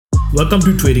Welcome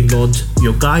to Trading Lords,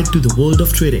 your guide to the world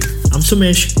of trading. I'm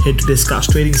Sumesh, here to discuss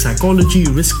trading psychology,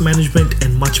 risk management,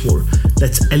 and much more.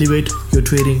 Let's elevate your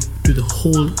trading to the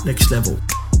whole next level.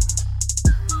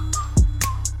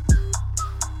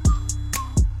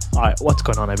 Alright, what's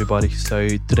going on, everybody? So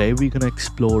today we're going to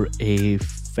explore a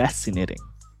fascinating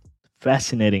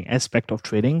aspect of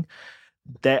trading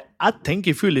that I think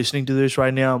if you're listening to this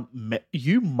right now,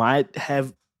 you might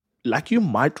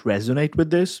resonate with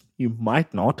this. You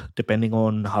might not, depending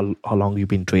on how long you've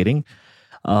been trading.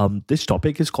 This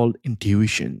topic is called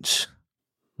intuitions.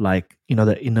 The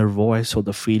inner voice or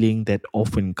the feeling that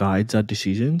often guides our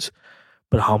decisions.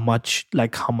 But how much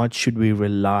should we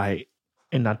rely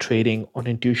in our trading on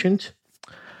intuitions?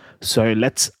 So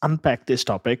let's unpack this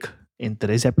topic in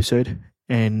today's episode.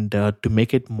 And to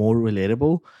make it more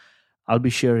relatable, I'll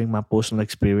be sharing my personal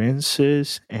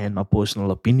experiences and my personal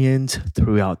opinions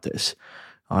throughout this.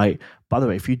 By the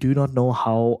way, if you do not know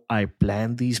how I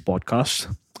plan these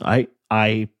podcasts,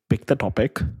 I pick the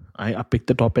topic. I pick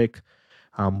the topic.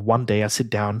 One day I sit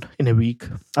down in a week.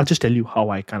 I'll just tell you how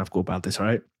I kind of go about this, all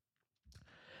right?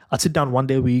 I'll sit down one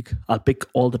day a week. I'll pick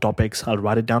all the topics. I'll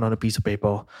write it down on a piece of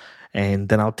paper. And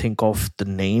then I'll think of the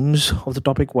names of the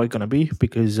topic, what it's going to be,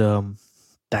 because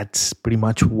that's pretty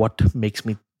much what makes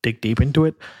me dig deep into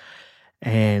it.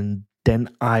 And then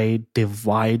I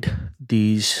divide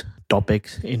these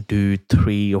topics into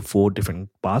 3 or 4 different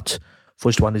parts.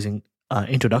 First one is in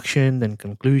introduction, then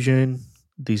conclusion.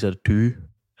 These are 2,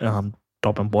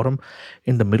 top and bottom.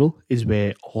 In the middle is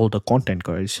where all the content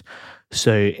goes.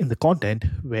 So in the content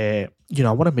where,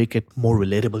 I want to make it more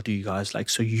relatable to you guys,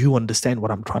 so you understand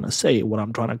what I'm trying to say, what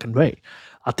I'm trying to convey.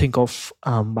 I think of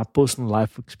my personal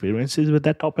life experiences with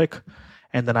that topic.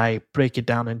 And then I break it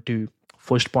down into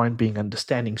first point being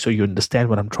understanding. So you understand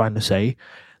what I'm trying to say.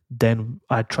 Then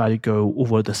I try to go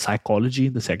over the psychology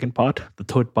in the second part. The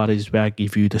third part is where I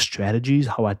give you the strategies,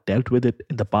 how I dealt with it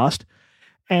in the past.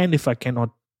 And if I cannot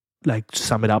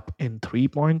sum it up in 3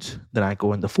 points, then I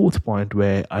go in the fourth point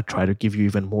where I try to give you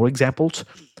even more examples.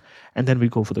 And then we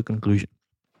go for the conclusion.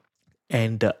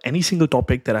 And any single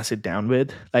topic that I sit down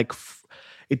with,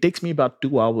 it takes me about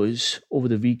 2 hours over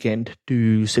the weekend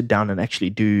to sit down and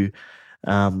actually do,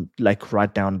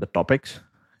 write down the topics.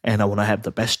 And I want to have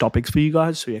the best topics for you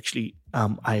guys. So actually,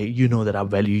 that I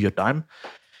value your time.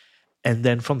 And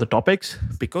then from the topics,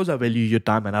 because I value your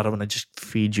time and I don't want to just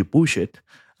feed you bullshit,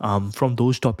 from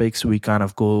those topics, we kind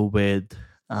of go with,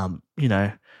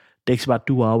 takes about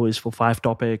 2 hours for 5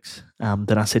 topics.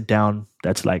 Then I sit down,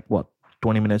 that's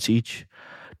 20 minutes each.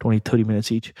 30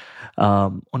 minutes each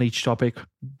on each topic.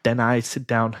 Then I sit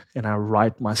down and I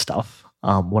write my stuff,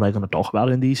 what I'm going to talk about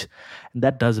in these. And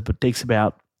that takes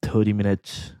about 30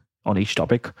 minutes on each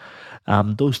topic.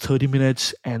 Those 30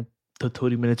 minutes and the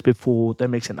 30 minutes before, that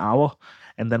makes an hour.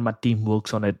 And then my team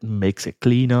works on it, makes it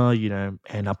cleaner,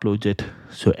 and uploads it.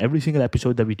 So every single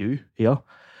episode that we do here,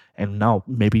 and now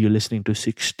maybe you're listening to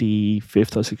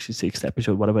 65th or 66th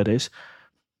episode, whatever it is,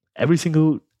 every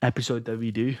single episode that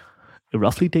we do, it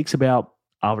roughly takes about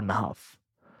an hour and a half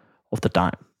of the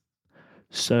time.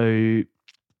 So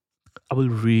I will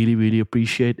really, really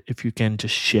appreciate if you can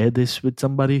just share this with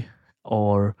somebody.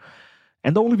 And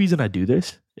the only reason I do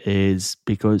this is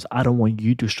because I don't want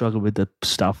you to struggle with the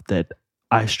stuff that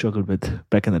I struggled with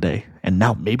back in the day. And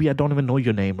now maybe I don't even know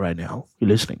your name right now. You're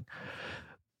listening.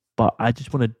 But I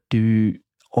just want to do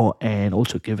and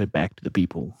also give it back to the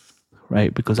people,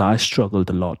 right? Because I struggled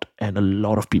a lot and a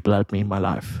lot of people helped me in my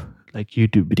life. Like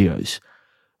YouTube videos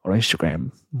or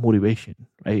Instagram motivation,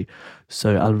 right?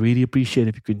 So I'll really appreciate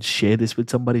if you can share this with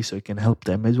somebody so it can help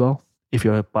them as well. If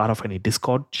you're a part of any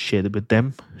Discord, share it with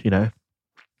them. I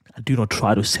do not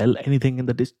try to sell anything in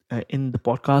the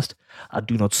podcast. I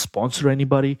do not sponsor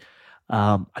anybody.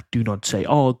 I do not say,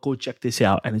 "Oh, go check this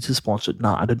out," and it's a sponsored.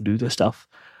 No, I don't do this stuff.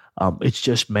 It's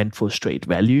just meant for straight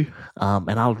value.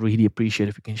 And I'll really appreciate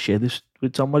if you can share this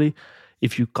with somebody.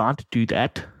 If you can't do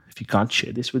that, if you can't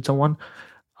share this with someone,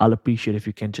 I'll appreciate if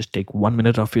you can just take 1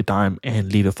 minute of your time and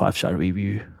leave a 5-star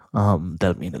review.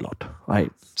 That'll mean a lot,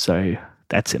 right? So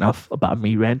that's enough about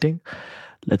me ranting.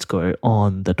 Let's go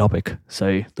on the topic.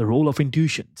 So the role of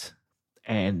intuitions.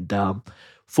 And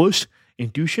first,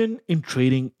 intuition in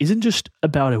trading isn't just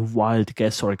about a wild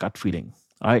guess or a gut feeling,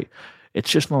 right?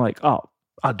 It's just not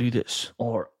I'll do this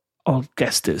or I'll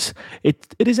guess this.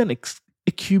 It is an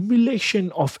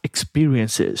accumulation of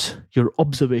experiences, your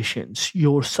observations,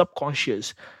 your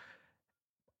subconscious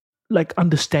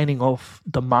understanding of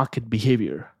the market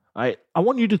behavior. I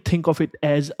want you to think of it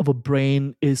as our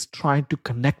brain is trying to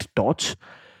connect dots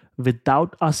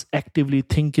without us actively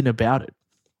thinking about it.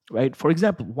 right? For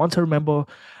example, once I remember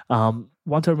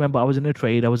I was in a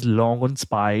trade, I was long on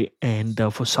SPY, and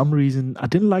for some reason I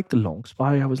didn't like the long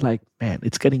SPY. I was like, man,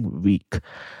 it's getting weak.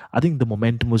 I think the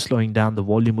momentum was slowing down, the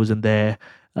volume wasn't there,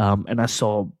 and I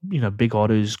saw big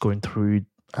orders going through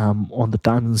on the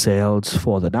times and sales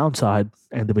for the downside,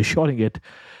 and they were shorting it.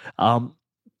 Um,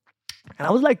 and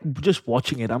I was like, just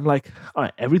watching it. I'm like, all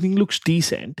right, everything looks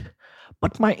decent,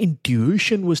 but my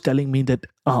intuition was telling me that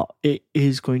it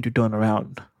is going to turn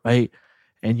around, right?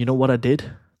 And you know what I did?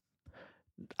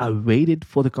 I waited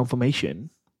for the confirmation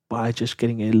by just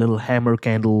getting a little hammer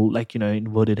candle, like,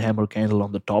 inverted hammer candle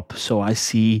on the top. So I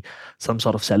see some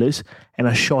sort of sellers, and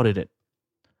I shorted it.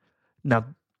 Now,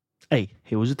 hey,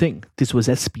 here was the thing. This was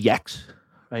SPX,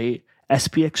 right?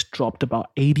 SPX dropped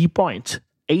about 80 points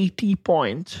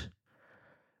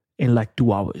in like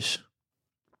 2 hours.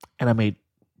 And I made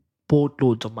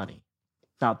boatloads of money.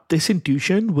 Now, this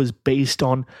intuition was based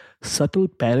on subtle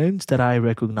patterns that I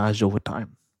recognized over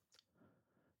time,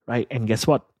 right? And guess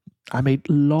what? I made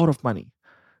a lot of money.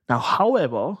 Now,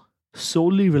 however,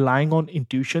 solely relying on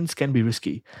intuitions can be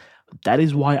risky. That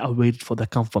is why I waited for the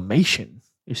confirmation.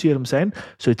 You see what I'm saying?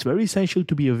 So it's very essential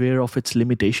to be aware of its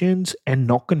limitations and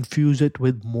not confuse it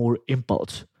with more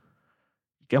impulse.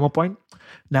 Get my point?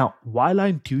 Now, while our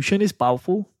intuition is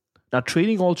powerful, now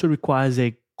trading also requires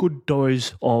a good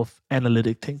dose of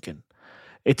analytic thinking.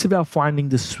 It's about finding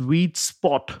the sweet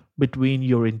spot between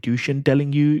your intuition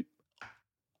telling you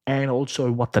and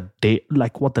also what the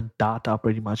data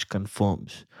pretty much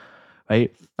confirms,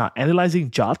 right? Now,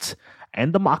 analyzing charts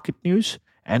and the market news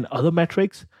and other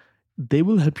metrics, they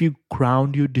will help you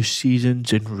ground your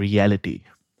decisions in reality.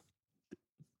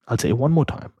 I'll say it one more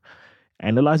time.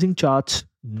 Analyzing charts,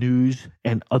 news,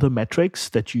 and other metrics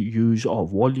that you use, or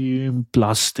volume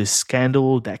plus this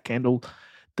candle, that candle,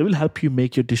 they will help you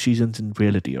make your decisions in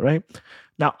reality, all right?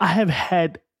 Now, I have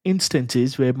had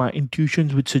instances where my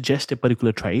intuitions would suggest a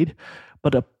particular trade,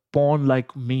 but upon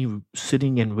like me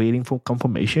sitting and waiting for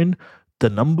confirmation, the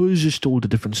numbers just told a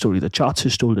different story. The charts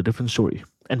just told a different story.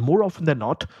 And more often than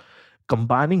not,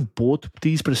 combining both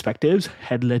these perspectives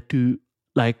had led to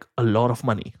like a lot of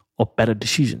money or better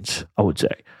decisions, I would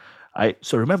say.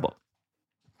 So remember,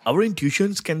 our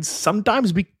intuitions can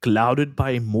sometimes be clouded by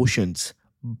emotions,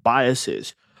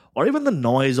 biases, or even the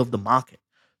noise of the market.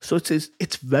 So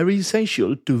it's very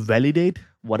essential to validate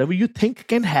whatever you think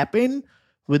can happen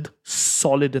with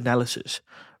solid analysis,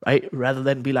 right? Rather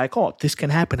than be like, oh, this can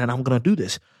happen and I'm going to do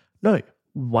this. No,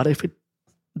 what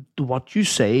you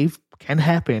say can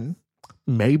happen,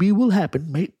 maybe will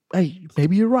happen,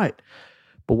 maybe you're right.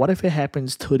 But what if it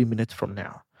happens 30 minutes from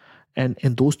now? And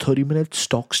in those 30 minutes,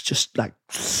 stocks just like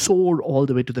soar all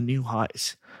the way to the new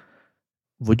highs.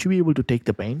 Would you be able to take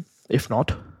the pain? If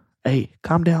not, hey,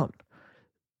 calm down.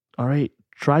 All right,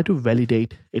 try to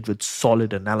validate it with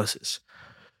solid analysis.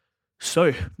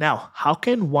 So now, how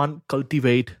can one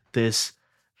cultivate this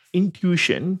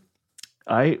intuition?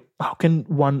 How can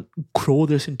one grow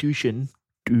this intuition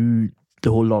to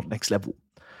the whole lot next level?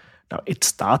 Now, it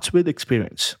starts with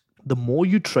experience. The more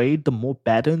you trade, the more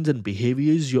patterns and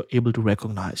behaviors you're able to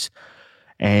recognize.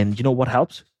 And you know what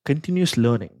helps? Continuous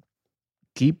learning.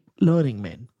 Keep learning,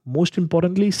 man. Most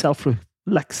importantly,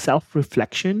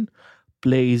 self-reflection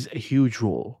plays a huge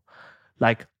role.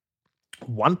 Like,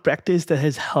 one practice that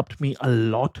has helped me a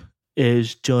lot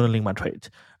is journaling my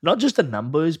trades. Not just the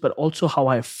numbers, but also how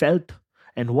I felt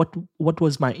and what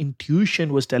was my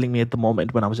intuition was telling me at the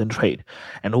moment when I was in trade.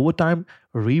 And over time,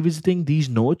 revisiting these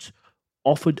notes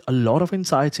offered a lot of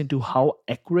insights into how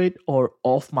accurate or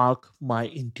off mark my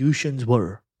intuitions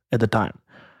were at the time,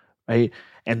 right?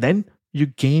 And then you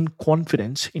gain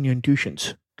confidence in your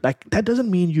intuitions. Like, that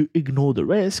doesn't mean you ignore the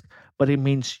risk, but it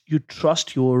means you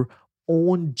trust your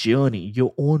own journey,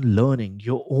 your own learning,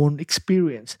 your own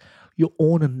experience, your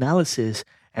own analysis,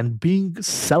 and being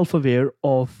self-aware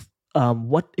of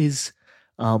what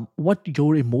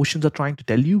your emotions are trying to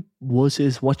tell you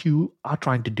versus what you are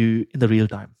trying to do in the real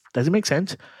time. Does it make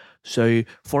sense? So,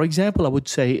 for example, I would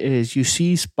say is you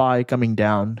see SPY coming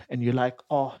down and you're like,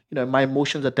 oh, my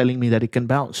emotions are telling me that it can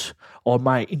bounce, or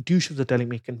my intuitions are telling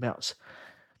me it can bounce.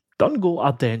 Don't go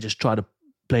out there and just try to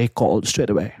play call straight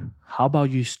away. How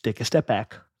about you take a step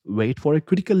back, wait for a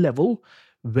critical level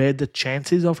where the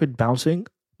chances of it bouncing,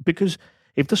 because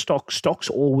if the stocks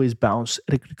always bounce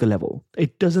at a critical level,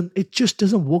 it just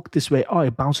doesn't work this way. Oh,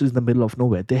 it bounces in the middle of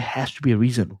nowhere. There has to be a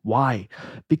reason. Why?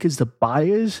 Because the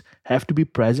buyers have to be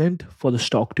present for the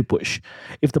stock to push.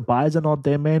 If the buyers are not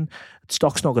there, man, the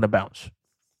stock's not going to bounce.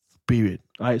 Period.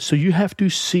 All right. So you have to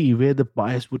see where the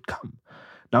buyers would come.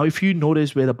 Now, if you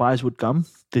notice where the buyers would come,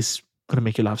 this going to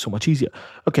make your life so much easier.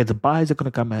 Okay, the buys are going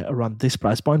to come at around this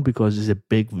price point because it's a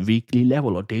big weekly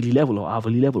level or daily level or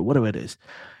hourly level, whatever it is.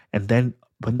 And then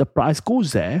when the price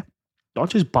goes there, don't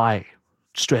just buy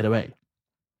straight away.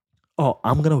 Oh,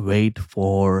 I'm going to wait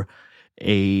for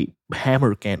a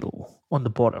hammer candle on the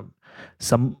bottom,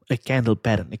 a candle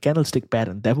pattern, a candlestick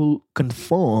pattern that will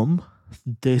confirm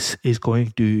this is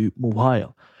going to move higher.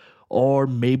 Or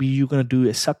maybe you're going to do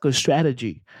a sucker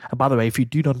strategy. And by the way, if you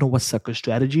do not know what sucker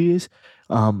strategy is,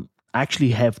 I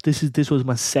actually have this was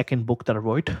my second book that I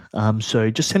wrote. So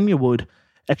just send me a word.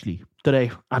 Actually, today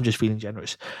I'm just feeling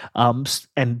generous.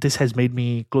 And this has made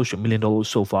me close to $1 million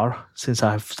so far since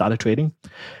I've started trading.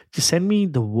 Just send me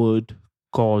the word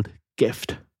called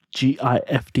GIFT,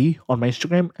 GIFT, on my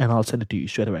Instagram, and I'll send it to you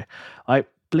straight away. I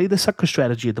play the sucker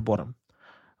strategy at the bottom.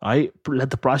 I let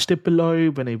the price dip below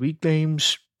when a weak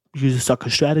names. Use a sucker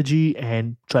strategy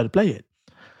and try to play it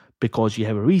because you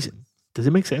have a reason. Does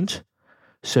it make sense?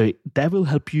 So that will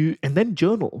help you, and then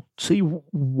journal. See,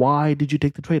 why did you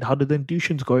take the trade? How did the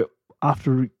intuitions go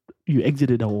after you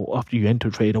exited or after you enter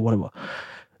trade or whatever?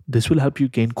 This will help you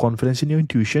gain confidence in your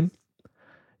intuition.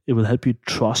 It will help you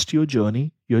trust your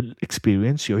journey, your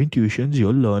experience, your intuitions,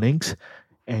 your learnings,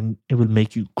 and it will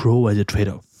make you grow as a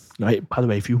trader. Right? By the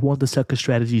way, if you want the sucker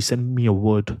strategy, send me a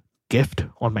word GIFT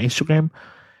on my Instagram.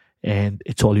 And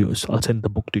it's all yours. I'll send the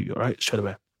book to you, right? Straight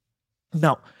away.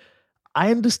 Now, I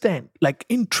understand, like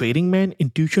in trading, man,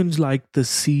 intuition's like the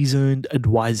seasoned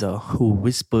advisor who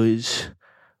whispers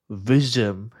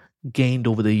wisdom gained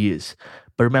over the years.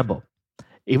 But remember,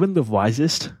 even the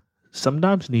wisest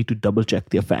sometimes need to double check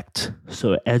their facts.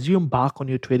 So as you embark on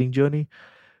your trading journey,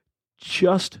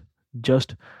 just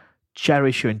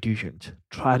cherish your intuitions.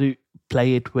 Try to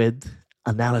play it with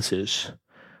analysis,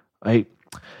 right?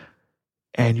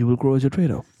 And you will grow as a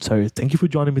trader. So thank you for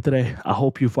joining me today. I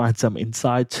hope you find some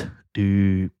insights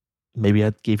to maybe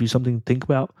I gave you something to think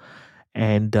about.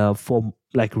 And for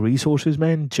like resources,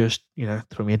 man, just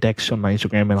throw me a text on my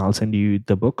Instagram and I'll send you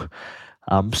the book.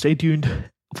 Stay tuned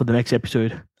for the next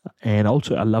episode. And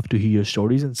also, I love to hear your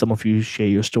stories, and some of you share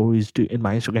your stories in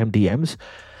my Instagram DMs.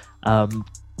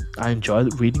 I enjoy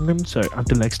reading them. So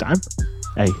until next time,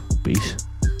 hey, peace.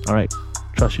 All right,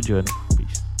 trust your journey.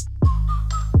 Peace.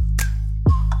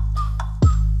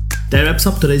 That wraps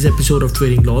up today's episode of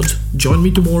Trading Lords. Join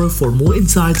me tomorrow for more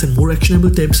insights and more actionable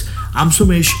tips. I'm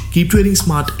Somesh. Keep trading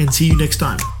smart and see you next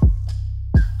time.